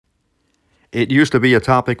It used to be a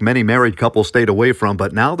topic many married couples stayed away from,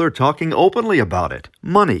 but now they're talking openly about it.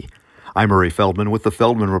 Money. I'm Murray Feldman with the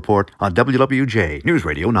Feldman Report on WWJ News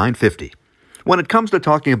Radio 950. When it comes to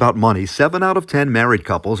talking about money, 7 out of 10 married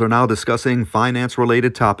couples are now discussing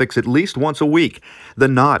finance-related topics at least once a week. The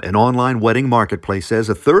Knot, an online wedding marketplace, says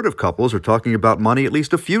a third of couples are talking about money at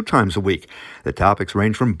least a few times a week. The topics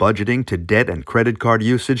range from budgeting to debt and credit card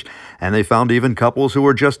usage, and they found even couples who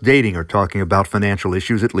are just dating are talking about financial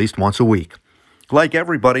issues at least once a week. Like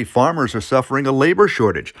everybody, farmers are suffering a labor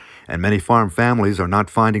shortage, and many farm families are not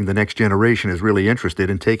finding the next generation is really interested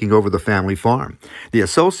in taking over the family farm. The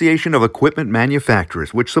Association of Equipment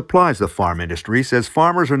Manufacturers, which supplies the farm industry, says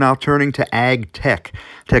farmers are now turning to ag tech,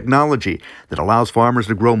 technology that allows farmers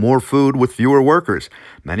to grow more food with fewer workers.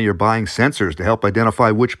 Many are buying sensors to help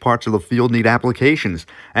identify which parts of the field need applications,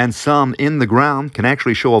 and some in the ground can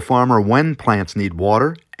actually show a farmer when plants need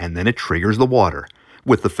water, and then it triggers the water.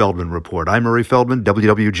 With the Feldman Report, I'm Murray Feldman,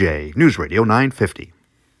 WWJ News Radio 950.